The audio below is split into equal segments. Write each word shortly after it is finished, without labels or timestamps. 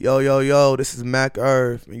Yo, yo, yo, this is Mac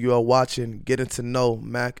Irv, and you are watching Getting to Know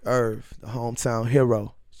Mac Irv, the hometown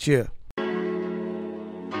hero. Cheer.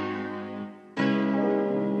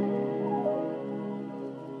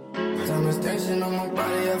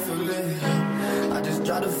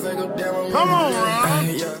 Come on,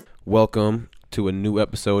 Ron. Welcome to a new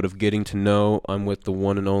episode of Getting to Know. I'm with the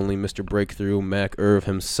one and only Mr. Breakthrough, Mac Irv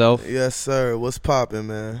himself. Yes, sir. What's poppin',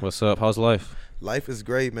 man? What's up? How's life? Life is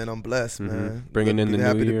great, man. I'm blessed, man. Bringing in the new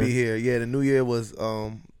happy year. to be here. Yeah, the new year was,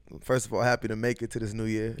 first of all, happy to make it to this new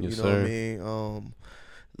year. Yes, you know sir. what I mean?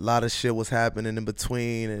 A lot of shit was happening in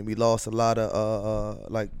between, and we lost a lot of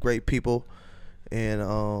like great people. And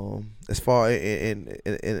as far and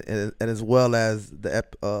as well as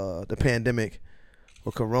the pandemic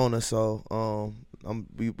with Corona, so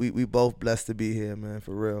we both blessed to be here, man,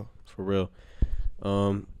 for real. For real.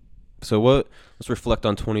 Let's reflect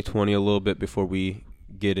on 2020 a little bit before we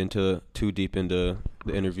get into too deep into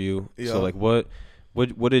the interview. Yeah. So like what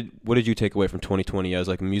did you take away from 2020 as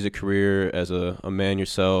like a music career, as a man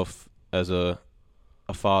yourself, as a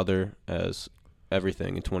father, as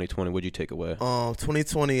everything in 2020? What did you take away?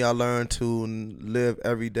 2020, I learned to live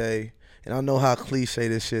every day, and I know how cliche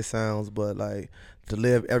this shit sounds, but like to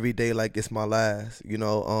live every day like it's my last. You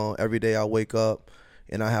know, every day I wake up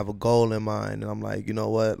and I have a goal in mind, and I'm like, you know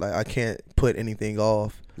what, like I can't put anything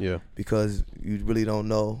off. Yeah. Because you really don't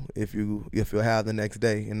know if you'll have the next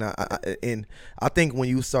day, and I think when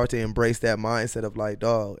you start to embrace that mindset of like,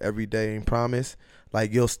 dog, every day ain't promise,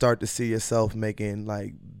 like you'll start to see yourself making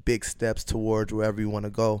like big steps towards wherever you want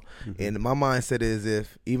to go. Mm-hmm. And my mindset is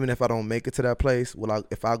even if I don't make it to that place,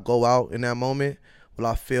 if I go out in that moment, will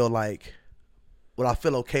I feel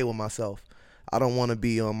okay with myself? I don't want to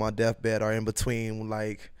be on my deathbed or in between,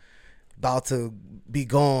 like about to be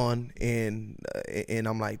gone, and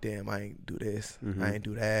I'm like, damn, I ain't do this, I ain't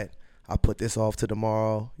do that, I put this off to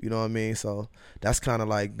tomorrow. You know what I mean? So that's kind of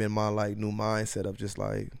like been my like new mindset of just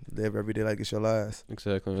like live every day like it's your last.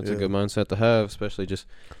 Exactly. It's a good mindset to have, especially just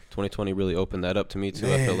 2020 really opened that up to me too.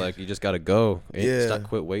 Man. I feel like you just gotta go. Stop,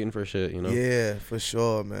 quit waiting for shit, you know? Yeah, for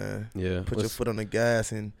sure, man. Yeah. Put your foot on the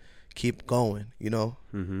gas and keep going, you know?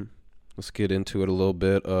 Let's get into it a little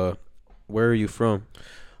bit. Where are you from?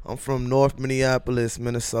 I'm from North Minneapolis,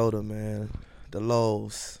 Minnesota, man. The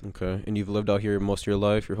Lows. Okay. And you've lived out here most of your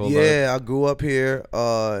life, your whole life? Yeah, I grew up here.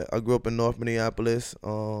 I grew up in North Minneapolis.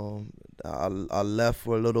 I left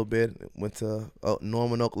for a little bit, went to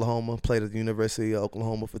Norman, Oklahoma, played at the University of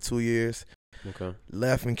Oklahoma for 2 years. Okay.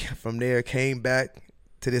 Left, and from there came back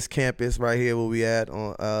to this campus right here where we at,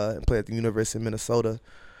 and played at the University of Minnesota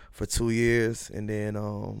for 2 years, and then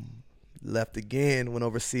left again, went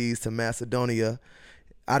overseas to Macedonia.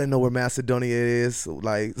 I didn't know where Macedonia is,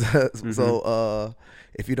 like, so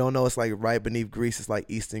if you don't know, it's like right beneath Greece. It's like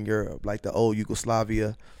Eastern Europe, like the old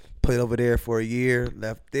Yugoslavia. Played over there for a year,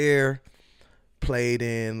 left there, played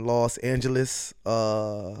in Los Angeles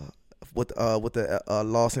with the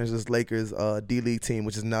Los Angeles Lakers D-League team,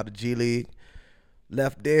 which is now the G League.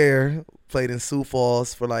 Left there, played in Sioux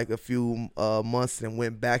Falls for like a few months, and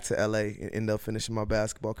went back to LA and ended up finishing my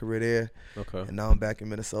basketball career there. Okay. And now I'm back in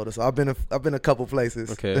Minnesota. So I've been a couple places.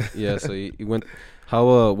 Okay. Yeah. So you went.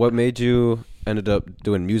 How? What made you ended up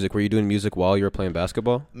doing music? Were you doing music while you were playing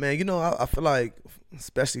basketball? Man, you know, I feel like,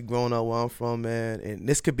 especially growing up where I'm from, man, and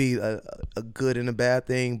this could be a good and a bad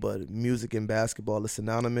thing, but music and basketball is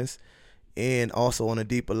synonymous. And also on a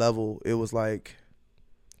deeper level, it was like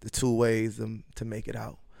the two ways to make it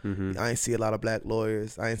out. I ain't see a lot of black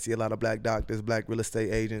lawyers. I ain't see a lot of black doctors, black real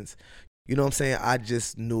estate agents. You know what I'm saying? I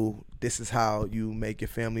just knew this is how you make your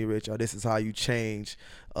family rich, or this is how you change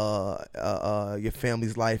your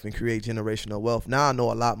family's life and create generational wealth. Now I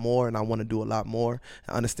know a lot more, and I want to do a lot more.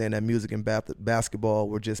 I understand that music and basketball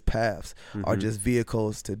were just paths, or just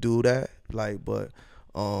vehicles to do that. Like, but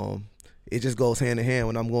it just goes hand in hand.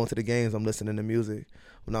 When I'm going to the games, I'm listening to music.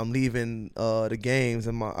 When I'm leaving the games,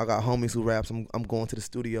 and I got homies who raps, I'm going to the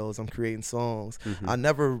studios, I'm creating songs. I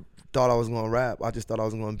never thought I was going to rap. I just thought I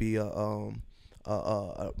was going to be a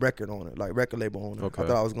record owner, like record label owner. Okay. I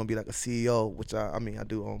thought I was going to be like a CEO, which I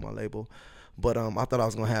do own my label. But I thought I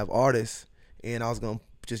was going to have artists, and I was going to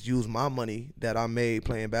just use my money that I made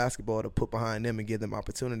playing basketball to put behind them and give them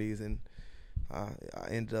opportunities. And I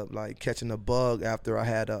ended up like catching a bug after I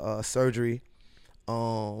had a surgery.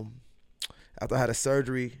 After I had a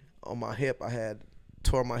surgery on my hip, I had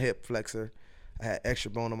tore my hip flexor. I had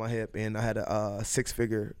extra bone on my hip, and I had a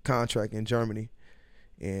 6-figure contract in Germany.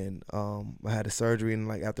 And I had a surgery, and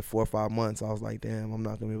like after 4 or 5 months, I was like, damn, I'm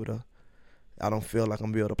not gonna be able to. I don't feel like I'm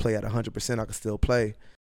gonna be able to play at 100%. I can still play,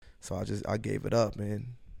 so I gave it up, man.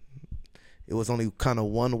 it was only kind of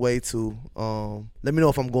one way to let me know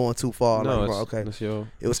if I'm going too far. No, like, okay.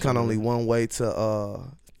 It was kind of only one way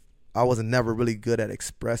to I wasn't never really good at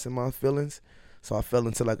expressing my feelings. So I fell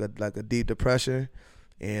into like a deep depression,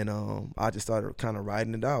 and I just started kind of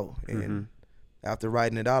writing it out. And after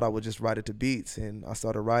writing it out, I would just write it to beats, and I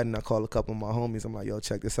started writing. I called a couple of my homies. I'm like, yo,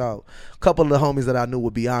 check this out. A couple of the homies that I knew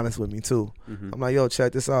would be honest with me too. I'm like, yo,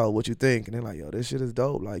 check this out. What you think? And they're like, yo, this shit is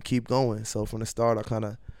dope. Like, keep going. So from the start, I kind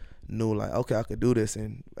of knew like, okay, I could do this.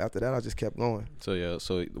 And after that, I just kept going. So yeah,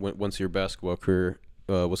 once your basketball career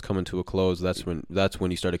was coming to a close, that's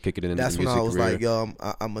when you started kicking it into the music career. That's when I was like,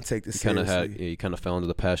 yo, I'm gonna take this seriously. You kind of fell into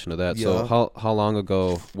the passion of that. Yeah. So how long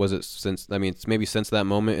ago was it since? I mean, it's maybe since that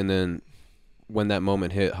moment, and then when that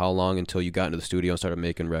moment hit, how long until you got into the studio and started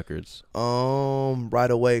making records? Right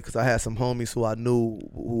away, because I had some homies who I knew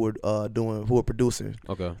who were producing.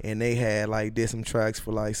 Okay. And they had like did some tracks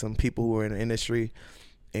for like some people who were in the industry,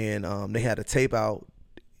 and they had a tape out.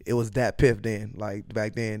 It was Dat Piff then, like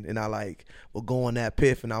back then, and I like would go on Dat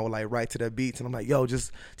Piff and I would like write to their beats, and I'm like, yo,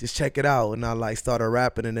 just check it out, and I like started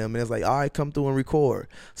rapping in them, and it's like, all right, come through and record.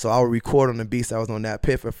 So I would record on the beats that was on Dat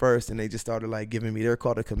Piff at first, and they just started like giving me, they're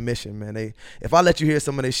called a commission, man. If I let you hear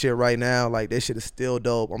some of this shit right now, like this shit is still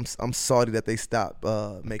dope. I'm sorry that they stopped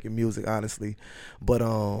making music, honestly, but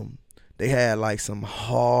they had like some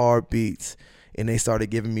hard beats, and they started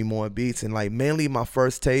giving me more beats, and like mainly my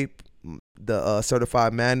first tape, the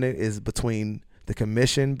Certified Magnet, is between the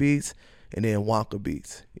commission beats and then Wonka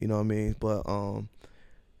beats, you know what I mean? But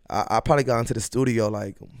I probably got into the studio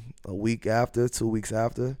like a week after, 2 weeks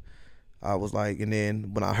after. I was like, and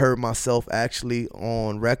then when I heard myself actually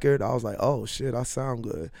on record, I was like, oh shit, I sound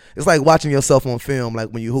good. It's like watching yourself on film, like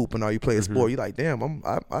when you hooping or you play a sport, you're like, damn,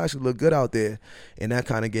 I actually look good out there. And that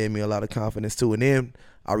kind of gave me a lot of confidence too. And then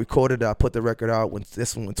I recorded it, I put the record out when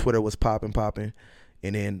Twitter was popping.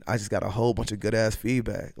 And then I just got a whole bunch of good ass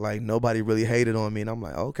feedback. Like nobody really hated on me, and I'm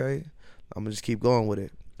like, okay, I'm gonna just keep going with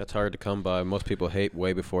it. That's hard to come by. Most people hate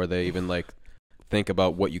way before they even like think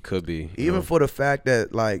about what you could be. Even for the fact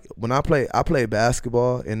that like when I played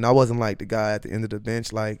basketball, and I wasn't like the guy at the end of the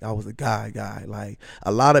bench. Like I was a guy. Like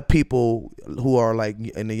a lot of people who are like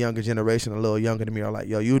in the younger generation, a little younger than me, are like,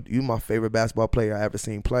 yo, you my favorite basketball player I ever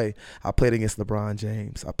seen play. I played against LeBron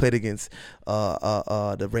James. I played against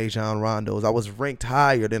the Rajon Rondos. I was ranked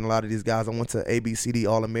higher than a lot of these guys. I went to ABCD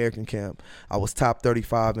All-American camp. I was top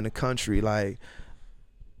 35 in the country. Like,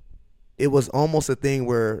 it was almost a thing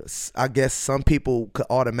where I guess some people could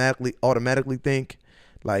automatically think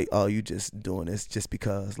like, oh, you just doing this just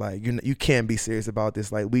because, like, you can't be serious about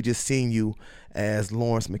this. Like, we just seen you as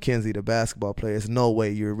Lawrence McKenzie, the basketball player. There's no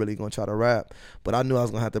way you're really gonna try to rap. But I knew I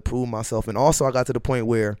was gonna have to prove myself. And also I got to the point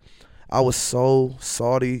where I was so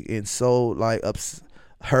salty and so like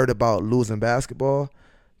hurt about losing basketball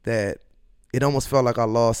that it almost felt like I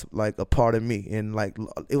lost like a part of me, and like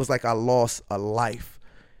it was like I lost a life.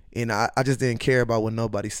 And I just didn't care about what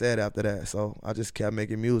nobody said after that. So I just kept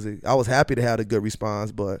making music. I was happy to have a good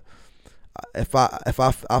response, but if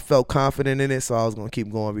I felt confident in it, so I was gonna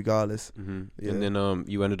keep going regardless. Yeah. And then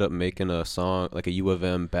you ended up making a song, like a U of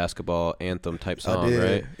M basketball anthem type song,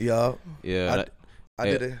 right? Yeah. Yeah. I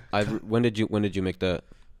did it. When did you make that?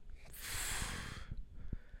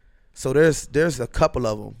 So there's a couple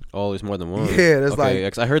of them. Oh, there's more than one. Yeah, there's okay,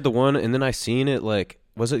 like, 'cause I heard the one, and then I seen it like.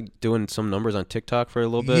 Was it doing some numbers on TikTok for a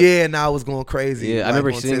little bit? Yeah, and I was going crazy. Yeah, like, I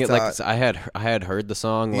remember seeing TikTok. it. Like I had heard the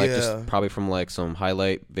song, like just probably from like some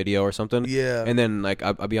highlight video or something. Yeah. And then like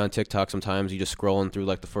I'd be on TikTok sometimes. You just scrolling through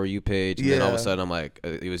like the For You page, and then all of a sudden I'm like,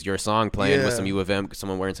 it was your song playing with some U of M,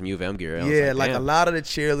 someone wearing some U of M gear. And I was like a lot of the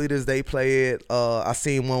cheerleaders, they play it. I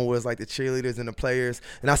seen one where it's like the cheerleaders and the players,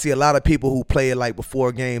 and I see a lot of people who play it like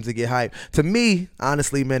before games to get hyped. To me,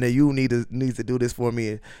 honestly, man, that you need to do this for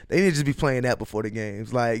me. They need to just be playing that before the games,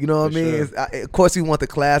 like, you know what I mean? Sure. Of course, we want the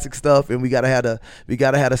classic stuff, and we gotta have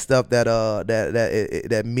the stuff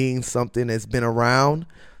that means something that's been around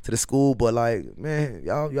to the school. But like, man,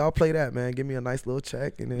 y'all play that, man. Give me a nice little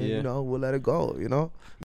check, and then we'll let it go.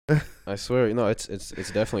 I swear, it's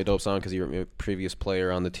definitely a dope song because you're a previous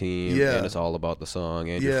player on the team, and it's all about the song,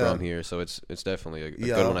 and you're from here, so it's definitely a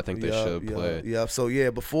good one. I think they should play. Yeah. So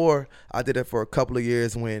before I did it for a couple of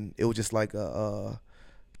years when it was just like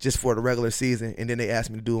just for the regular season, and then they asked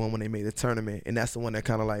me to do one when they made the tournament, and that's the one that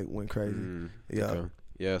kind of like went crazy. Okay.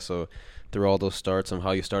 Yeah. So through all those starts and how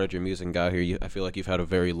you started your music and got here, I feel like you've had a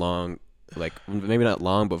very long, like maybe not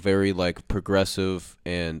long, but very like progressive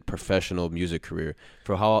and professional music career.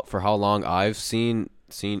 For how long I've since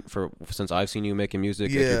I've seen you making music,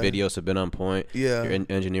 like your videos have been on point. Your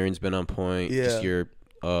engineering's been on point. Just your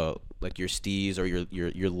like your steez or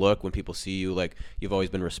your look when people see you. Like you've always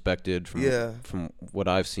been respected from what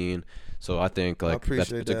I've seen. So I think like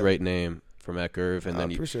it's a great name for Matt Gerv, and then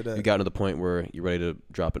you got to the point where you're ready to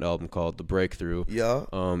drop an album called The Breakthrough. Yeah.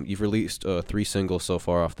 You've released 3 singles so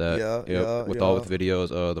far off that. With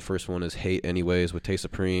videos. The first one is Hate Anyways with Tay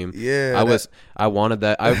Supreme. Yeah. I wanted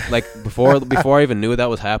that. I like before I even knew that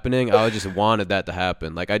was happening, I just wanted that to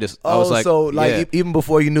happen. Like I was like, so like even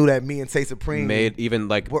before you knew that me and Tay Supreme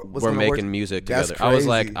we're making music together.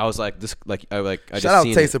 Crazy. I was like this like I shout out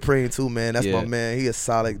Tay Supreme too, man. That's my man. He a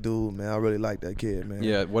solid dude, man. I really like that kid, man.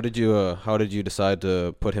 Yeah. What did you how did you decide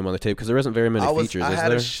to put him on the tape? Because there isn't very many features. I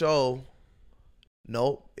had a show.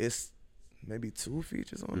 Nope, it's maybe 2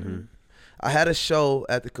 features on there. I had a show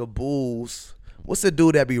at the Caboose. What's the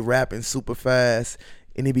dude that be rapping super fast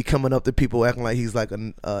and he be coming up to people acting like he's like a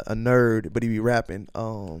nerd, but he be rapping.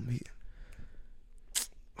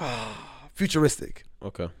 Futuristic.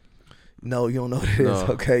 Okay. No, you don't know what it is.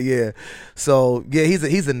 Okay, yeah. So yeah,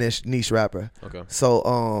 he's a niche rapper. Okay.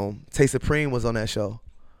 So Tay Supreme was on that show.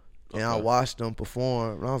 And I watched him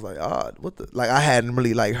perform, and I was like, what the? Like, I hadn't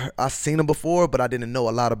really, I seen him before, but I didn't know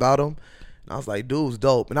a lot about him. And I was like, dude's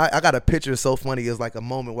dope. And I got a picture so funny. It was like a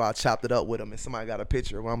moment where I chopped it up with him, and somebody got a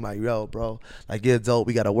picture where I'm like, yo, bro, like, you're dope.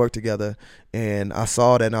 We got to work together. And I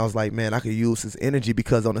saw that, and I was like, man, I could use his energy,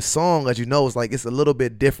 because on the song, as you know, it's like, it's a little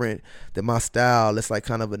bit different than my style. It's like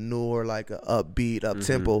kind of a newer, like a upbeat,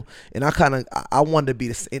 up-tempo. And I wanted to be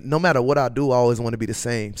the same. No matter what I do, I always want to be the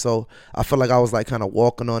same. So I felt like I was like kind of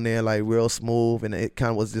walking on there like real smooth, and it kind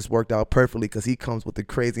of was just worked out perfectly, because he comes with the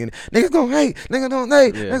crazy, and niggas gonna hate, niggas don't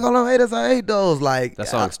hate, niggas gonna hate us, I hate those. Like, that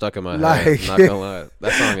song stuck in my head. I'm not gonna lie.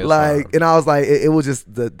 That song is like hard. And I was like, it was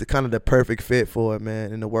just the kind of the perfect fit for it,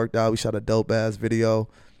 man. And it worked out. We shot a dope ass video,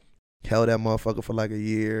 held that motherfucker for like a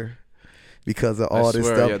year because of all this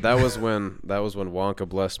stuff. Yeah, that was when Wonka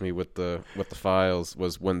blessed me with the files,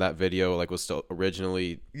 was when that video like was still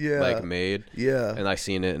originally like made. Yeah. And I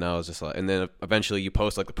seen it, and I was just like, and then eventually you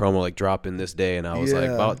post like the promo like dropping this day, and I was like,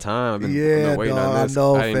 about time. I've been waiting on this. I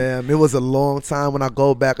know, fam. It was a long time. When I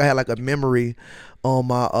go back, I had like a memory on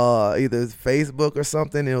my either Facebook or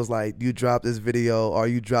something. It was like, you dropped this video or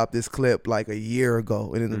you dropped this clip like a year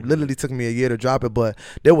ago, and it literally took me a year to drop it. But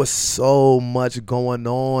there was so much going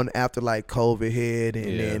on after like COVID hit,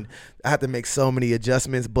 and then I had to make so many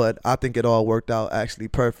adjustments, but I think it all worked out actually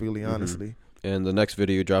perfectly, honestly. And the next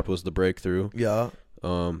video you dropped was The Breakthrough. Yeah.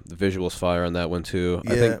 The visuals fire on that one too.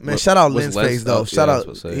 Yeah, I think, man. Shout out Lensface though. Shout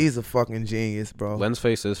out, he's a fucking genius, bro.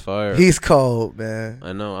 Lensface is fire. He's cold, man.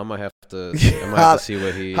 I know. I might have to see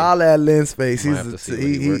what he. Holla at Lensface.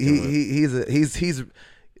 He's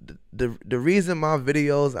the reason my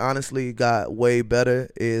videos honestly got way better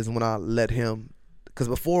is when I let him. Because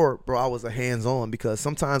before, bro, I was a hands-on, because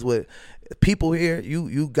sometimes with people here,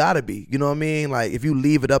 you gotta be, you know what I mean? Like, if you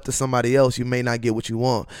leave it up to somebody else, you may not get what you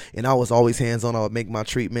want. And I was always hands-on. I would make my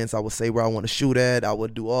treatments. I would say where I want to shoot at. I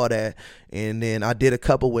would do all that. And then I did a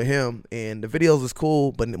couple with him, and the videos was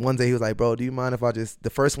cool. But one day he was like, bro, do you mind if I just, the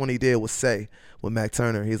first one he did was Say with Mac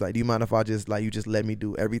Turner. He's like, do you mind if I just, like, you just let me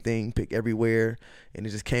do everything, pick everywhere? And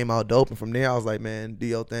it just came out dope. And from there, I was like, man, do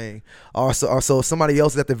your thing. Or so if somebody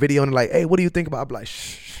else is at the video and like, hey, what do you think about? I'd be like,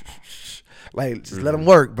 shh. Like, just let him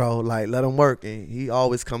work, bro. Like, let him work. And he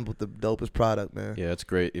always comes with the dopest product, man. Yeah, it's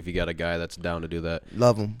great if you got a guy that's down to do that.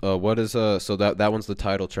 Love him. What is so that one's the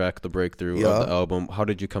title track, The Breakthrough of the album. How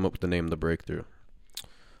did you come up with the name The Breakthrough?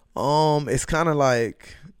 It's kind of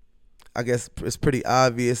like, I guess it's pretty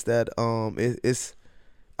obvious that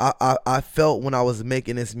I felt when I was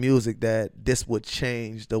making this music that this would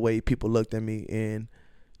change the way people looked at me in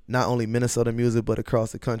not only Minnesota music, but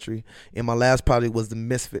across the country. And my last project was the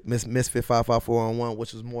Misfit 554-on-1,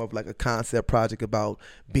 which was more of like a concept project about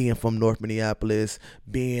being from North Minneapolis,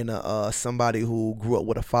 being somebody who grew up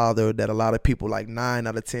with a father that a lot of people, like 9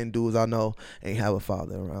 out of 10 dudes I know, ain't have a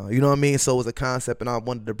father around. You know what I mean? So it was a concept, and I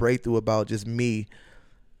wanted to break through about just me,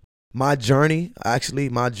 my journey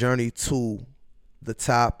to the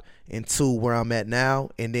top and to where I'm at now,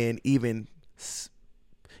 and then even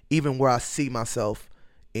where I see myself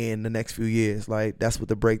in the next few years. Like, that's what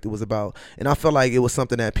the breakthrough was about. And I felt like it was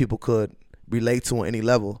something that people could relate to on any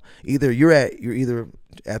level. You're either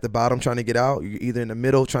at the bottom trying to get out, you're either in the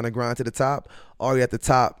middle trying to grind to the top, or you're at the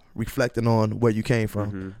top reflecting on where you came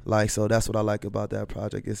from. Like, so that's what I like about that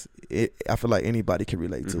project. I feel like anybody can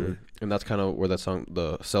relate to it. And that's kind of where that song,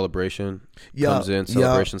 the Celebration, comes in.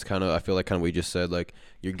 Celebration's kind of, I feel like kind of what you just said, like,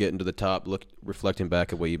 you're getting to the top, reflecting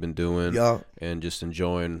back at what you've been doing, and just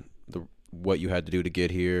enjoying what you had to do to get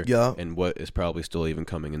here, and what is probably still even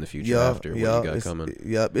coming in the future after what you got coming.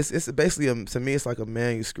 It's basically to me it's like a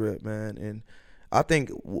manuscript, man. And I think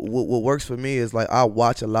what works for me is like I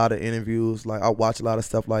watch a lot of interviews, like I watch a lot of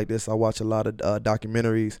stuff like this. I watch a lot of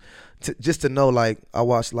documentaries, just to know. Like I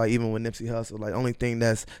watched like even with Nipsey Hussle, like only thing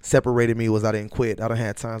that's separated me was I didn't quit. I done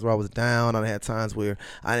had times where I was down. I done had times where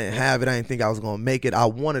I didn't have it. I didn't think I was gonna make it. I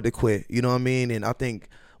wanted to quit. You know what I mean? And I think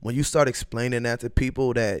when you start explaining that to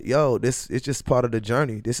people that, yo, this is just part of the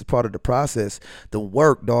journey. This is part of the process. The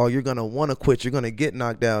work, dog, you're going to want to quit. You're going to get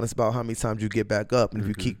knocked down. It's about how many times you get back up. And if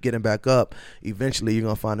you keep getting back up, eventually you're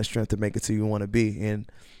going to find the strength to make it to you want to be. And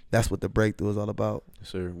that's what the breakthrough is all about.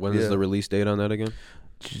 Sir, when is the release date on that again?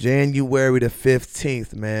 January the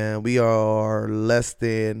 15th, man. We are less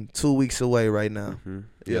than 2 weeks away right now.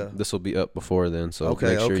 Yeah. This will be up before then. So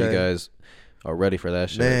make sure you guys are ready for that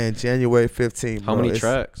shit. Man, January 15th. How many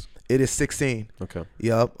tracks? It is 16. Okay.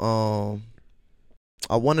 Yep.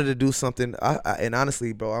 I wanted to do something. And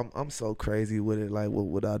honestly, bro, I'm so crazy with it. Like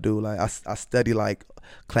what I do. Like I study like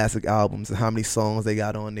classic albums and how many songs they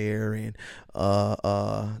got on there, and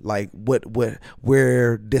like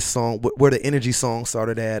where this song, where the energy song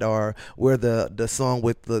started at, or where the song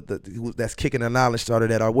with the that's kicking the knowledge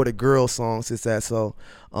started at, or where the girl song sits at. So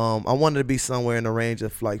I wanted to be somewhere in the range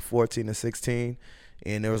of like 14 to 16.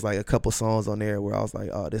 And there was like a couple songs on there where I was like,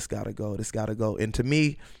 oh, this gotta go. And to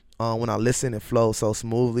me, when I listen, it flows so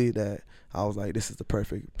smoothly that I was like, this is the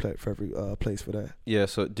perfect place for that. Yeah.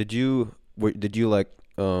 So did you like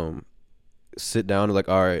sit down and like,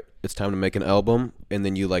 all right, it's time to make an album, and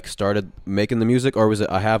then you like started making the music, or was it,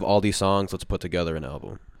 I have all these songs, let's put together an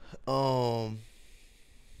album?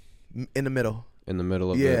 In the middle. In the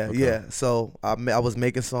middle of it. Yeah, Okay. yeah. So I was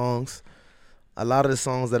making songs. A lot of the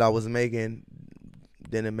songs that I was making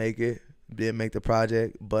didn't make the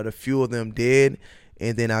project, but a few of them did.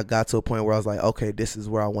 And then I got to a point where I was like, okay, this is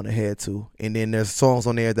where I want to head to. And then there's songs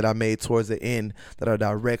on there that I made towards the end that are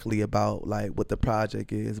directly about like what the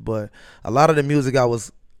project is. But a lot of the music I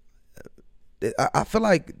feel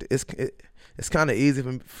like it's kind of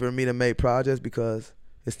easy for me to make projects because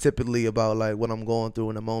it's typically about like what I'm going through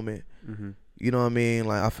in the moment. You know what I mean?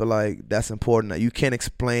 Like I feel like that's important. You can't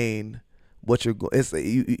explain what you're going.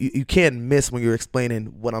 You can't miss when you're explaining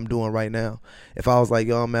what I'm doing right now. If I was like,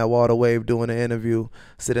 yo, I'm at Water Wave doing an interview,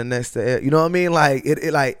 sitting next to it, you know what I mean? Like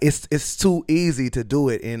it's too easy to do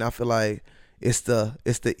it, and I feel like it's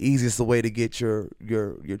the easiest way to get your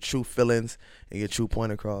true feelings and your true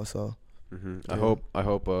point across. So yeah. I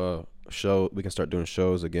hope we can start doing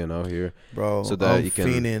shows again out here, bro. So that I'm you can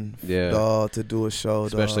fiending, dog, to do a show,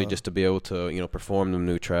 especially dog. just to be able to perform them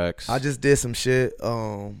new tracks. I just did some shit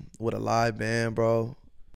with a live band, bro,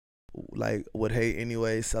 like with Hate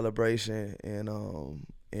Anyway Celebration and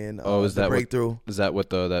is that Breakthrough. Is that what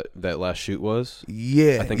that last shoot was?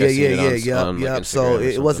 Yeah, I think I seen it on yep. Instagram So or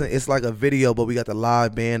it wasn't. something. It's like a video, but we got the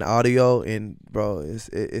live band audio, and bro,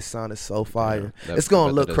 it sounded so fire. Yeah, it's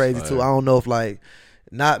gonna that look is crazy fire. too. I don't know if like.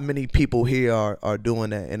 Not many people here are doing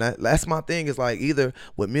that, and that's my thing. Is like either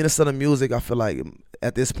with Minnesota music, I feel like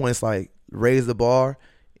at this point it's like raise the bar,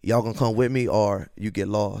 y'all gonna come with me, or you get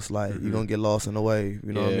lost. Like you're gonna get lost in the wave.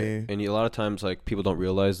 You know what I mean? And a lot of times, like people don't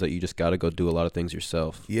realize that you just gotta go do a lot of things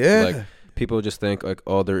yourself. Yeah. Like people just think like,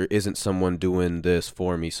 oh, there isn't someone doing this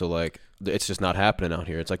for me, so like it's just not happening out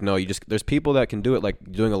here. It's like, no, there's people that can do it,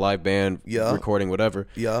 like doing a live band, recording, whatever.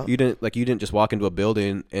 Yeah. You didn't just walk into a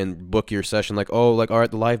building and book your session like, oh, like all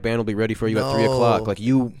right, the live band will be ready for you at 3 o'clock. Like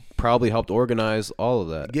you probably helped organize all of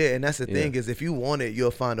that. Yeah, and that's the thing is if you want it,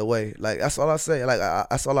 you'll find a way. Like that's all I say. Like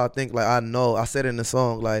that's all I think. Like I know I said in the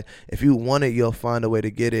song, like if you want it, you'll find a way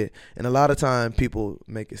to get it. And a lot of time people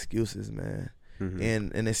make excuses, man.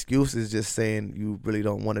 And an excuse is just saying you really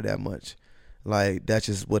don't want it that much. Like that's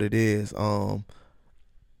just what it is. And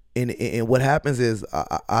what happens is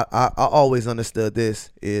I always understood this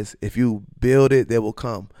is if you build it, they will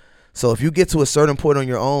come. So if you get to a certain point on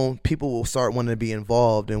your own, people will start wanting to be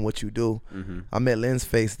involved in what you do. I met Lens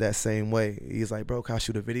Face that same way. He's like, bro, can I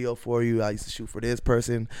shoot a video for you? I used to shoot for this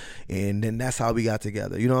person. And then that's how we got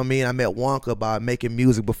together. You know what I mean? I met Wonka by making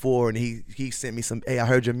music before, and he sent me some, hey, I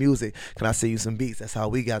heard your music. Can I send you some beats? That's how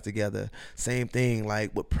we got together. Same thing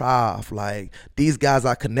like with Prof. Like these guys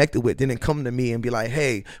I connected with didn't come to me and be like,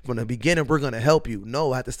 hey, from the beginning, we're going to help you.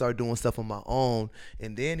 No, I had to start doing stuff on my own.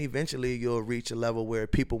 And then eventually you'll reach a level where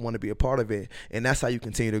people want to be a part of it, and that's how you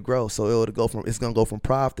continue to grow. So it's gonna go from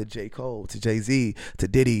Prof to J. Cole to Jay-Z to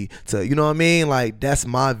Diddy to, you know what I mean? Like that's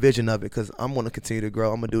my vision of it, because I'm gonna continue to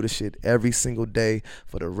grow. I'm gonna do this shit every single day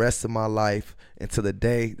for the rest of my life until the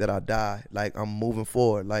day that I die. Like I'm moving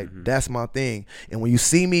forward. Like that's my thing. And when you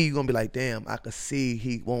see me, you're gonna be like, damn, I can see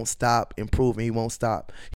he won't stop improving. He won't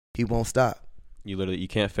stop. You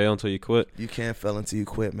can't fail until you quit. You can't fail until you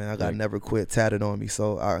quit, man. I got Like, never quit tatted on me,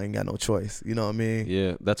 so I ain't got no choice. You know what I mean?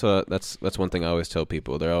 yeah, that's one thing I always tell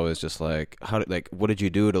people. They're always just like, what did you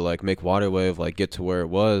do to like make Waterwave like get to where it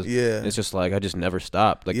was? Yeah. And it's just like I just never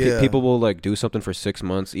stopped. Like Yeah. people will like do something for 6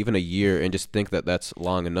 months, even a year, and just think that that's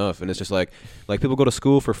long enough. And it's just like people go to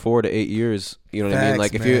school for 4 to 8 years. You know what I mean? Facts,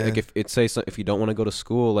 Like if you man. like if you don't want to go to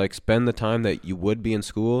school, like spend the time that you would be in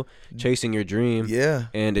school chasing your dream. Yeah.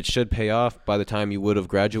 And it should pay off by the time you would have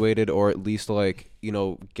graduated, or at least like, you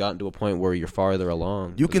know, gotten to a point where you're farther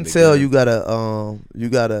along. You as a can tell beginner. you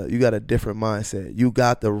got a different mindset. You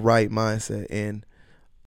got the right mindset, and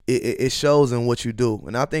it shows in what you do.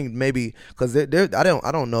 And I think maybe because I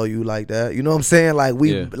don't know you like that. You know what I'm saying? Like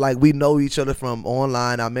we know each other from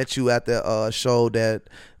online. I met you at the show that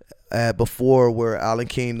before where Allen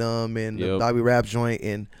Kingdom and the Yep. Bobby Rap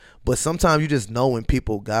joint, but sometimes you just know when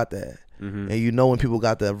people got that, and you know when people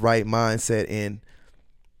got the right mindset, and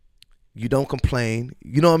you don't complain.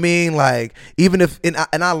 You know what I mean? Like even if and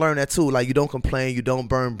I learned that too. Like you don't complain, you don't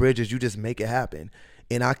burn bridges, you just make it happen.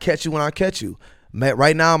 And I catch you when I catch you.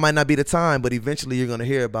 Right now might not be the time, but eventually you're gonna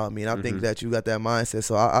hear about me. And I think that you got that mindset.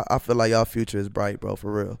 So I feel like y'all future is bright, bro,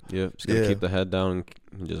 for real. Yeah, just gotta keep the head down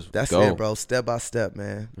and just That's go. it, bro. Step by step,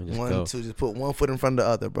 man. And just 1, go. 2, just put one foot in front of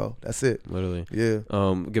the other, bro. That's it. Literally.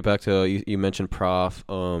 Yeah. Get back to you mentioned Prof.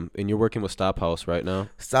 And you're working with Stop House right now.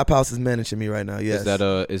 Stop House is managing me right now. Yes.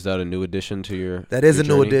 Is that a new addition to your? That is your a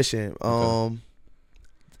new journey? addition.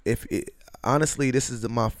 Honestly, this is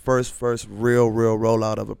my first real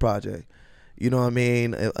rollout of a project. You know what I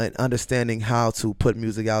mean? And understanding how to put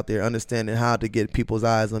music out there, understanding how to get people's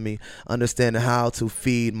eyes on me, understanding how to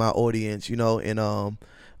feed my audience. You know, and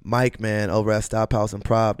Mike, man, over at Stop House and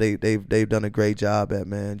Prop, they've done a great job at,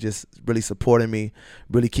 man, just really supporting me,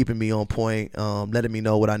 really keeping me on point, letting me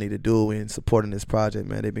know what I need to do, and supporting this project,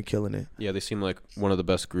 man. They've been killing it. Yeah, they seem like one of the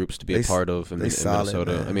best groups to be a part of in solid,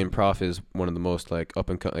 Minnesota. man. I mean, Prof is one of the most like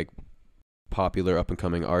popular up and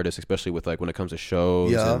coming artists, especially with like when it comes to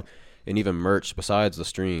shows. Yeah. And even merch besides the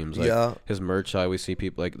streams. Like Yeah. his merch, I always see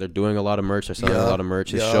people like they're doing a lot of merch, they're selling Yeah. a lot of merch.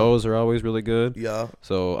 His Yeah. shows are always really good. Yeah.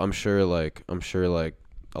 So I'm sure like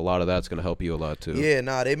a lot of that's gonna help you a lot too.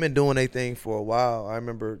 Yeah, they've been doing their thing for a while. I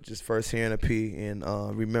remember just first hearing a P, and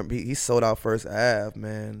remember he sold out First Ave,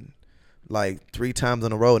 man, like 3 times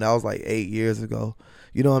in a row, and that was like 8 years ago.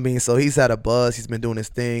 You know what I mean? So he's had a buzz. He's been doing his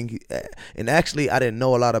thing. And actually, I didn't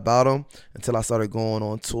know a lot about him until I started going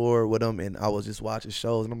on tour with him, and I was just watching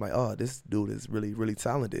shows, and I'm like, oh, this dude is really, really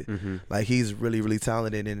talented. Like, he's really, really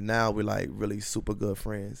talented, and now we're, like, really super good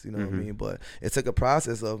friends. You know what I mean? But it took a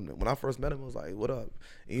process of, when I first met him, I was like, what up?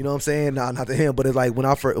 You know what I'm saying? Nah, not to him, but it's like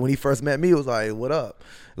when he first met me, it was like, what up?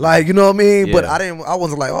 Like, you know what I mean? Yeah. But I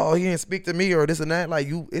wasn't like, oh, he didn't speak to me or this and that. Like,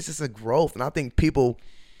 it's just a growth. And I think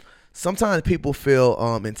sometimes people feel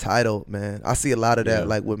entitled, man. I see a lot of that,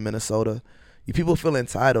 like with Minnesota. People feel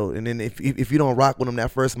entitled, and then if you don't rock with them that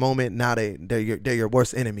first moment, now they're your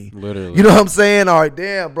worst enemy. Literally. You know what I'm saying? All right,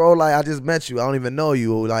 damn, bro. Like, I just met you. I don't even know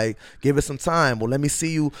you. Like, give it some time. Well, let me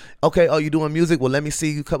see you. Okay, oh, you doing music? Well, let me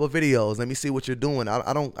see you a couple videos. Let me see what you're doing.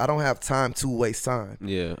 I don't have time to waste time.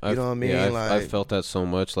 Yeah, You know what I mean? Yeah, Like- I've felt that so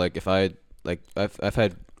much. Like if I've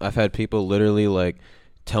had people literally like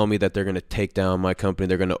tell me that they're gonna take down my company,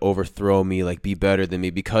 they're gonna overthrow me, like be better than me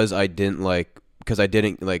because I didn't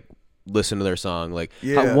listen to their song. Like,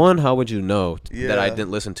 Yeah. how would you know that I Yeah.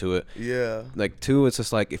 didn't listen to it? Yeah. Like, 2, it's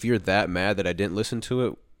just like if you're that mad that I didn't listen to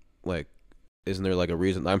it, like, isn't there like a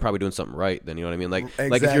reason? I'm probably doing something right. Then you know what I mean? Like if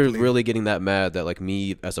you're Exactly. really getting that mad that like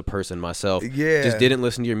me as a person myself Yeah. just didn't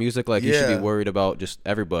listen to your music, like you should Yeah. be worried about just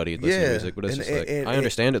everybody listening to Yeah. music. But it's And- just like and- I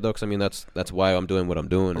understand it though, because I mean that's why I'm doing what I'm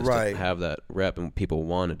doing is Right. to have that rep and people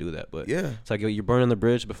want to do that. But Yeah. it's like you're burning the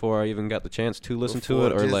bridge before I even got the chance to listen to Before,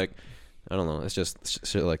 it, or just- like I don't know. It's just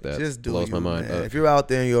shit like that. Just do blows you, my mind. man. If you're out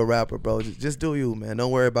there and you're a rapper, bro, just do you, man.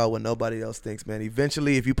 Don't worry about what nobody else thinks, man.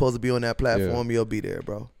 Eventually, if you're supposed to be on that platform, you'll be there,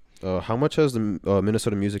 bro. How much has the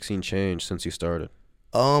Minnesota music scene changed since you started?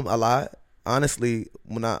 A lot. Honestly,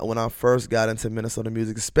 when I first got into Minnesota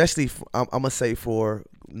music, especially I'm gonna say for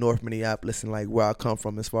North Minneapolis and like where I come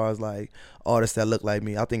from, as far as like artists that look like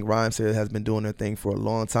me, I think Rhymesayers has been doing their thing for a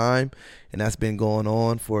long time, and that's been going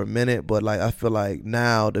on for a minute. But like I feel like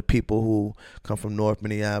now the people who come from North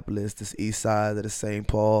Minneapolis, this east side of the St.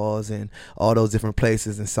 Paul's, and all those different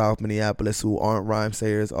places in South Minneapolis who aren't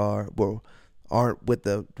Rhymesayers aren't with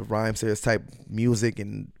the Rhymesayers type music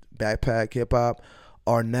and backpack hip hop,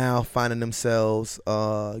 are now finding themselves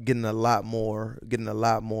getting a lot more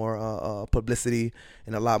publicity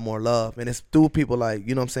and a lot more love. And it's through people like,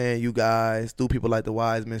 you know what I'm saying, you guys, through people like the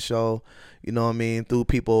Wiseman Show, you know what I mean, through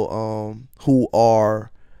people who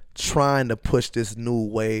are trying to push this new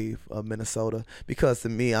wave of Minnesota, because to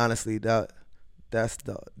me, honestly, that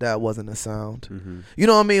wasn't a sound. Mm-hmm. You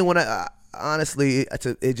know what I mean? When I honestly,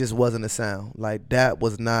 it just wasn't a sound. Like, that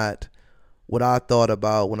was not what I thought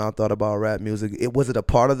about when I thought about rap music. Was it a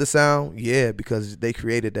part of the sound? Yeah, because they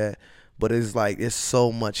created that. But it's like, it's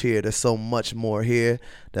so much here. There's so much more here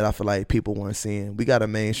that I feel like people weren't seeing. We got a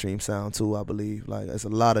mainstream sound too, I believe. Like, there's a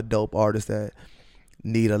lot of dope artists that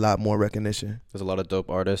need a lot more recognition. There's a lot of dope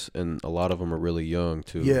artists, and a lot of them are really young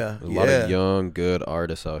too. Yeah, There's a lot of young, good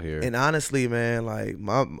artists out here. And honestly, man, like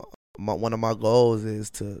my one of my goals is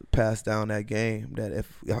to pass down that game. That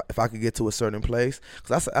if I could get to a certain place,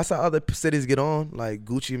 because that's how other cities get on. Like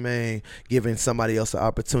Gucci Mane giving somebody else an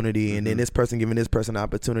opportunity, and then this person giving this person an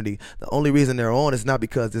opportunity. The only reason they're on is not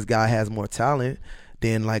because this guy has more talent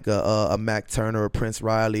than like a Mac Turner or Prince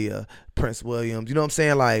Riley, or Prince Williams. You know what I'm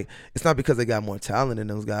saying? Like, it's not because they got more talent than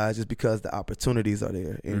those guys, just because the opportunities are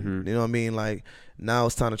there. And you know what I mean? Like, now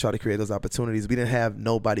it's time to try to create those opportunities. We didn't have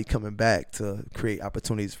nobody coming back to create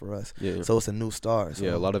opportunities for us. Yeah. So it's a new start. So.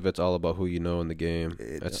 Yeah, a lot of it's all about who you know in the game.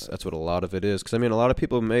 That's what a lot of it is. Because, I mean, a lot of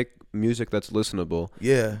people make music that's listenable.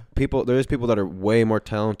 Yeah. There's people that are way more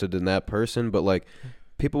talented than that person, but, like,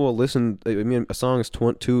 people will listen. I mean, a song is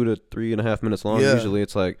 2 to 3.5 minutes long. Yeah. Usually,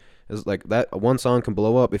 it's like that. One song can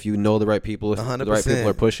blow up if you know the right people. If 100%. The right people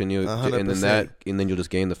are pushing you, 100%. and then you'll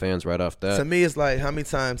just gain the fans right off that. To me, it's like, how many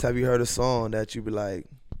times have you heard a song that you be like,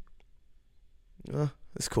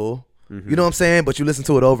 it's cool. You know what I'm saying? But you listen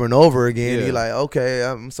to it over and over again. And you're like, okay,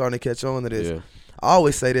 I'm starting to catch on to this. Yeah. I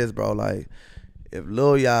always say this, bro. Like, if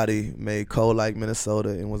Lil Yachty made Cold Like Minnesota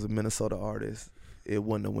and was a Minnesota artist, it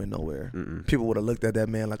wouldn't have went nowhere. People would have looked at that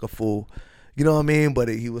man like a fool. You know what I mean? But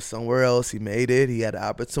he was somewhere else. He made it. He had an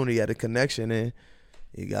opportunity. He had a connection, and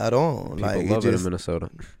he got on. People love it in Minnesota.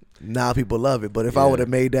 Now people love it. But if I would have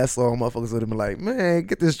made that song, motherfuckers would have been like, man,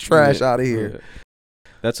 get this trash out of here.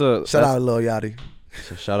 Yeah. Shout out to Lil Yachty.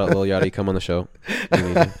 So shout out Lil Yachty. Come on the show.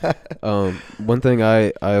 One thing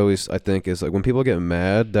I think is, like, when people get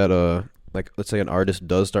mad that like, let's say an artist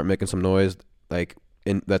does start making some noise, like,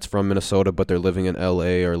 that's from Minnesota, but they're living in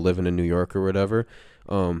LA or living in New York or whatever,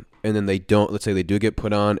 and then they don't, let's say they do get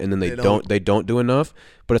put on, and then they don't do enough.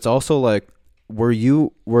 But it's also like, were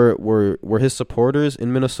his supporters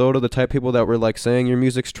in Minnesota the type of people that were, like, saying your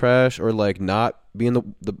music's trash, or, like, not being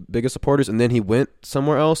the biggest supporters, and then he went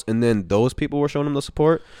somewhere else, and then those people were showing him the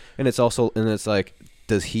support? And it's like,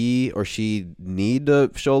 does he or she need to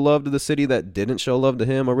show love to the city that didn't show love to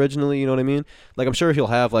him originally? You know what I mean? Like, I'm sure he'll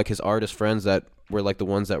have, like, his artist friends that were, like, the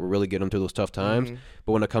ones that were really getting him through those tough times.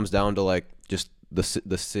 But when it comes down to, like, just the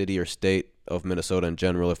city or state of Minnesota in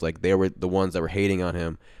general, if, like, they were the ones that were hating on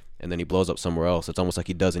him, and then he blows up somewhere else, it's almost like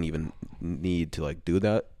he doesn't even need to, like, do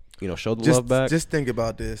that. You know, show the love back. Just think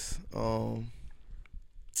about this.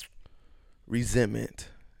 Resentment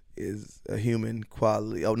is a human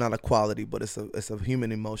quality. Oh, not a quality, but it's a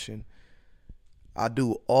human emotion. I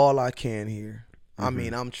do all I can here. I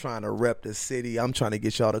mean, I'm trying to rep the city. I'm trying to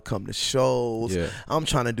get y'all to come to shows. Yeah. I'm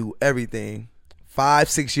trying to do everything.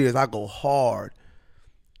 5-6 years, I go hard.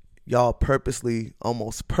 Y'all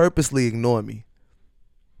almost purposely ignore me.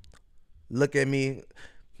 Look at me,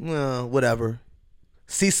 whatever.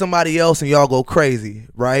 See somebody else and y'all go crazy,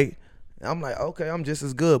 right? I'm like, okay, I'm just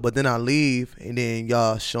as good. But then I leave, and then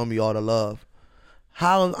y'all show me all the love.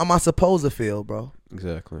 How am I supposed to feel, bro?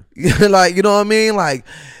 Exactly. Like, you know what I mean? Like,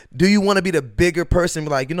 do you want to be the bigger person?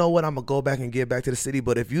 Be like, you know what? I'm going to go back and get back to the city.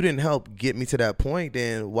 But if you didn't help get me to that point,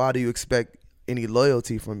 then why do you expect any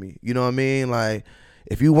loyalty from me? You know what I mean? Like,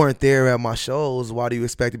 if you weren't there at my shows, why do you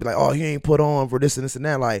expect to be like, oh, he ain't put on for this and this and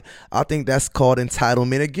that? Like, I think that's called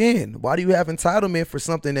entitlement again. Why do you have entitlement for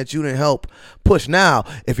something that you didn't help push? Now,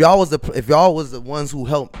 if y'all was the ones who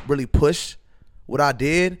helped really push what I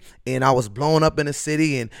did, and I was blowing up in the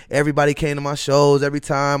city, and everybody came to my shows every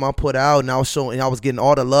time I put out, and I was getting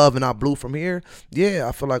all the love, and I blew from here, yeah,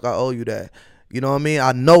 I feel like I owe you that. You know what I mean?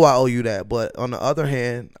 I know I owe you that. But on the other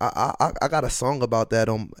hand, I got a song about that.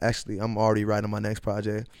 I'm already writing my next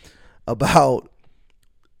project about,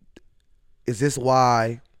 is this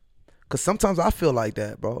why? Because sometimes I feel like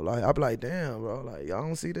that, bro. Like, I be like, damn, bro. Like, y'all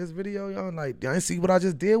don't see this video? Y'all ain't see what I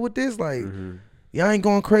just did with this? Like, y'all ain't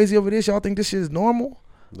going crazy over this? Y'all think this shit is normal?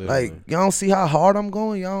 Literally. Like, y'all don't see how hard I'm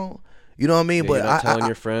going? Y'all don't. You know what I mean? Yeah, but you're not telling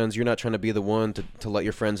your friends. You're not trying to be the one to let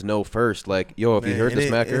your friends know first. Like, yo, have you heard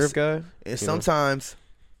this Mac Irv guy? And sometimes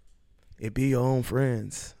it be your own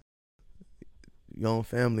friends, your own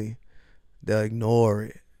family. They'll ignore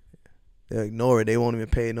it. They won't even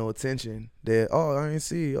pay no attention. I ain't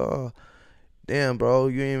see. Oh, damn, bro,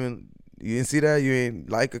 you didn't see that. You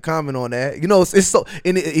ain't like a comment on that. You know, it's so.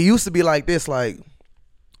 And it used to be like this. Like,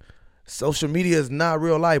 social media is not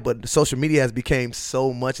real life, but social media has become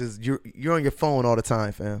so much as you're on your phone all the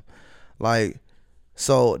time, fam. Like,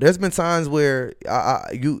 so there's been times where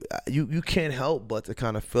you can't help but to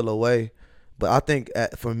kind of feel away. But I think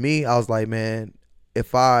for me, I was like, man,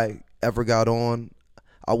 if I ever got on,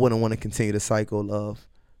 I wouldn't want to continue the cycle of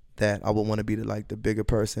that. I would want to be the bigger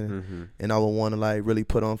person, and I would want to like really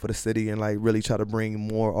put on for the city and like really try to bring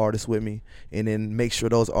more artists with me, and then make sure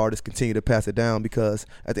those artists continue to pass it down, because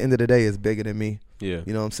at the end of the day, it's bigger than me. Yeah.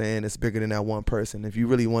 You know what I'm saying? It's bigger than that one person. If you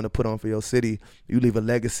really want to put on for your city, you leave a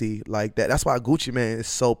legacy like that. That's why Gucci Mane is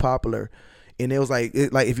so popular. And it was like,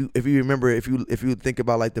 if you remember, if you think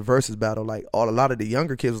about like the versus battle, like a lot of the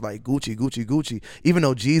younger kids was like Gucci, Gucci, Gucci. Even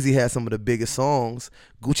though Jeezy had some of the biggest songs,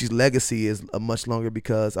 Gucci's legacy is much longer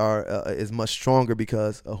because is much stronger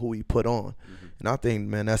because of who he put on. And I think,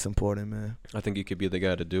 man, that's important, man. I think you could be the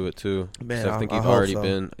guy to do it too. Man, I think I you've hope already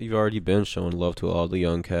so. you've already been showing love to all the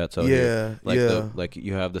young cats out here. Yeah. Like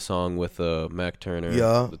you have the song with Mac Turner,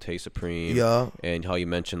 Yeah. the Tay Supreme, Yeah. and how you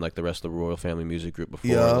mentioned like the rest of the Royal Family Music Group before.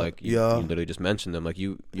 Yeah, Like you literally just mentioned them. Like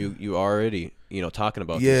you already talking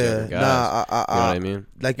about these younger guys. Nah, you know what I mean?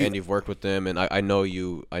 Like and you've worked with them, and I know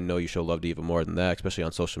you show love to even more than that, especially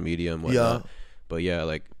on social media and whatnot. Yeah. But yeah,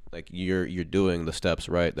 like you're doing the steps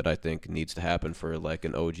right that I think needs to happen for like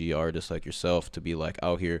an OG artist like yourself to be like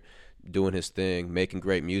out here doing his thing, making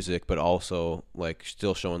great music, but also like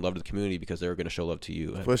still showing love to the community because they're going to show love to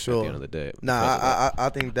you For sure. at the end of the day. Nah, I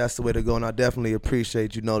think that's the way to go, and I definitely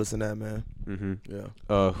appreciate you noticing that, man.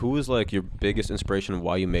 Yeah. Who is like your biggest inspiration of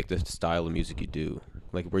why you make the style of music you do?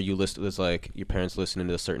 Like, were you was like your parents listening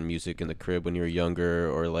to certain music in the crib when you were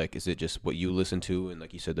younger, or like is it just what you listen to and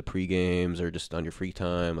like you said the pre-games or just on your free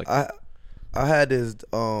time? Like I had this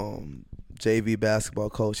JV basketball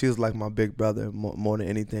coach. He was like my big brother more than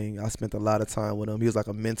anything. I spent a lot of time with him. He was like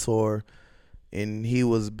a mentor, and he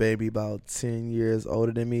was maybe about 10 years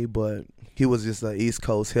older than me, but he was just an East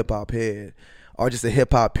Coast hip hop head, or just a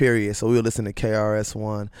hip hop period. So we would listen to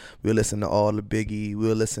KRS-One, we would listen to all the Biggie, we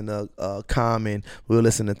would listen to Common, we would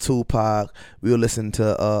listen to Tupac, we would listen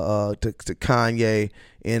to Kanye,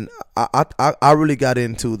 and I really got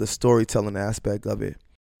into the storytelling aspect of it.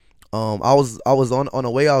 I was on the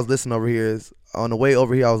way I was listening over here I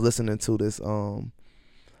was listening to this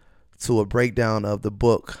to a breakdown of the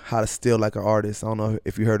book How to Steal Like an Artist. I don't know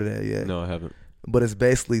if you heard of that yet. No, I haven't. But it's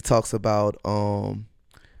basically talks about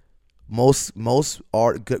most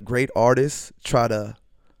great artists try to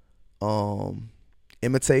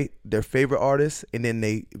imitate their favorite artists, and then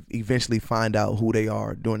they eventually find out who they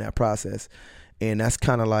are during that process. And that's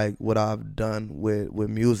kind of like what I've done with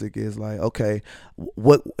music is like, okay,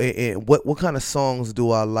 what kind of songs do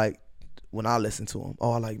I like when I listen to them?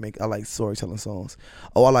 Oh, I like storytelling songs.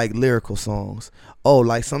 Oh, I like lyrical songs. Oh,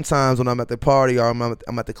 like sometimes when I'm at the party or I'm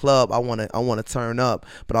at the club, I wanna turn up,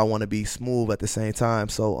 but I wanna be smooth at the same time.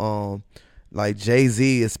 So like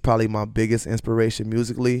Jay-Z is probably my biggest inspiration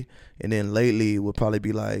musically, and then lately would probably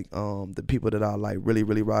be like the people that I like really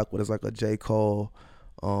really rock with is like a J. Cole,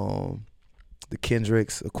 the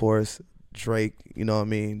Kendricks, of course, Drake. You know what I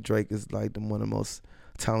mean? Drake is like one of the most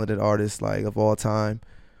talented artists like of all time.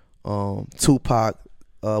 Tupac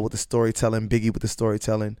with the storytelling, Biggie with the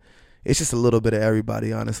storytelling. It's just a little bit of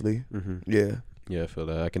everybody, honestly. Yeah, I feel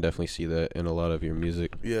that. I can definitely see that in a lot of your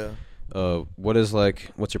music. Yeah. What's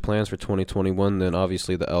your plans for 2021 then?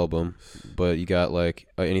 Obviously the album, but you got like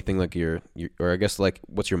anything like your or I guess like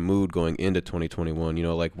what's your mood going into 2021?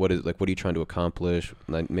 Like what are you trying to accomplish?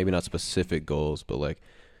 Like maybe not specific goals, but like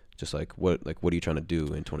just like what are you trying to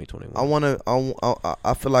do in 2021?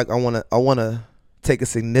 I feel like I want to take a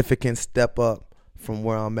significant step up from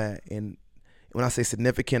where I'm at, and when I say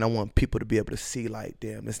significant, I want people to be able to see like,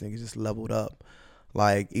 damn, this nigga just leveled up.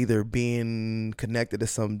 Like either being connected to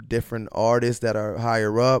some different artists that are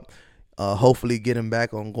higher up, hopefully getting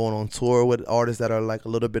back on going on tour with artists that are like a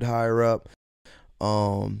little bit higher up,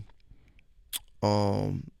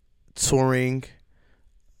 touring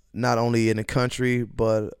not only in the country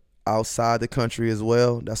but outside the country as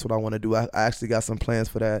well. That's what I want to do. I actually got some plans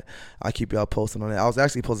for that. I keep y'all posted on that. I was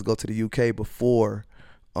actually supposed to go to the UK before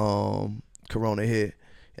Corona hit,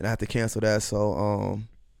 and I had to cancel that. So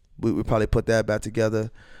we probably put that back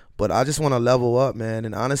together. But I just want to level up, man.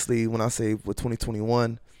 And honestly, when I say for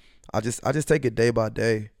 2021, I just take it day by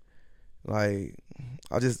day. Like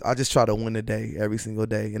I just try to win the day every single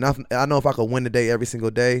day. And I know if I could win the day every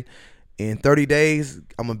single day, in 30 days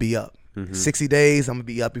I'm gonna be up. 60 days I'm gonna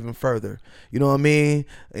be up even further. You know what I mean?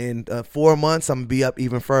 In 4 months I'm gonna be up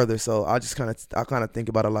even further. So I kind of think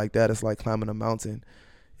about it like that. It's like climbing a mountain.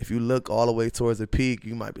 if you look all the way towards the peak,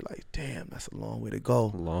 you might be like, damn, that's a long way to go.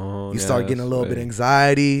 Long. You start getting a little bit of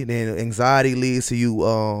anxiety. Then anxiety leads to you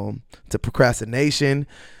to procrastination,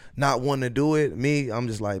 not wanting to do it. Me, I'm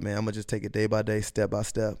just like, man, I'm gonna just take it day by day, step by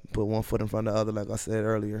step, put one foot in front of the other, like I said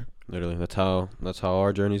earlier. Literally, that's how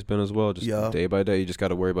our journey's been as well. Just day by day, you just got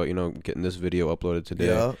to worry about, you know, getting this video uploaded today.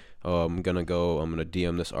 Yeah. I'm gonna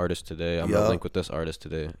DM this artist today. I'm gonna link with this artist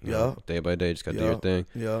today. You know, day by day, just gotta do your thing.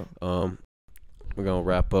 Yeah. We're gonna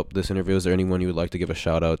wrap up this interview. Is there anyone you would like to give a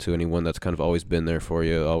shout out to? Anyone that's kind of always been there for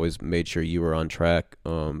you, always made sure you were on track,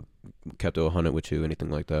 kept it 100 with you, anything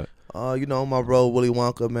like that? You know, my bro Willy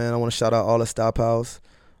Wonka, man. I want to shout out all the Stop House.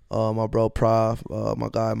 My bro Prof, my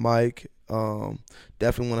guy Mike.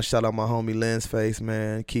 Definitely want to shout out my homie Lens Face,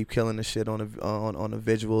 man. Keep killing the shit on the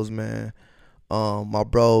visuals, man. My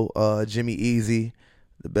bro Jimmy Easy,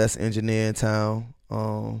 the best engineer in town.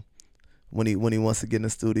 When he wants to get in the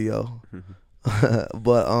studio.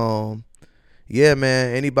 But yeah,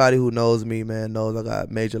 man, anybody who knows me, man, knows I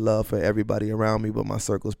got major love for everybody around me, but my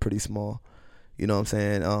circle's pretty small. You know what I'm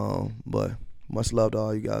saying? But much love to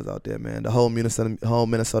all you guys out there, man. The whole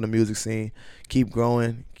Minnesota music scene, keep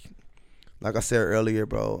growing. Like I said earlier,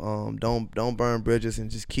 bro, don't burn bridges and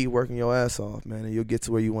just keep working your ass off, man, and you'll get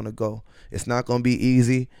to where you want to go. It's not gonna be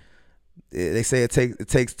easy. They say it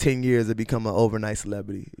takes 10 years to become an overnight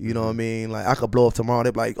celebrity. You know what I mean? Like, I could blow up tomorrow.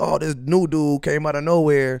 They're like, oh, this new dude came out of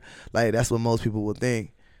nowhere. Like, that's what most people would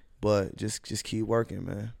think. But just keep working,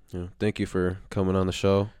 man. Yeah. Thank you for coming on the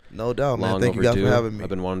show. No doubt, man. Thank you guys for having me. I've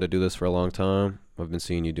been wanting to do this for a long time. I've been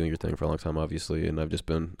seeing you doing your thing for a long time, obviously, and I knew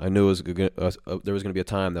there was going to be a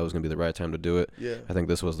time that was going to be the right time to do it. Yeah. I think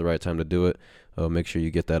this was the right time to do it. Make sure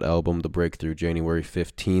you get that album, The Breakthrough, January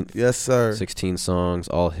 15th. Yes, sir. 16 songs,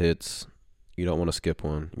 all hits. You don't want to skip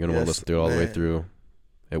one. You're going to want to listen through it all the way through.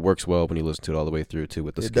 It works well when you listen to it all the way through, too,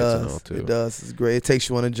 with the skits and all, too. It does. It's great. It takes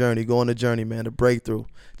you on a journey. Go on a journey, man. The Breakthrough,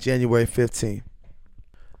 January 15th.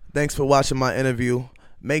 Thanks for watching my interview.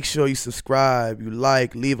 Make sure you subscribe, you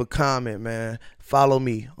like, leave a comment, man. Follow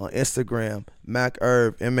me on Instagram,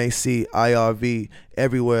 MacIrv, MacIrv,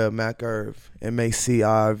 everywhere, MacIrv,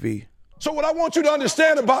 MacIrv. So what I want you to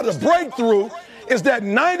understand about the breakthrough is that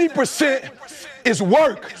 90% is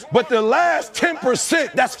work, but the last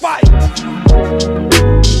 10%, that's fight. I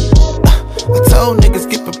told niggas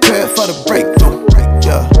get prepared for the breakthrough,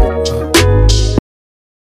 yeah.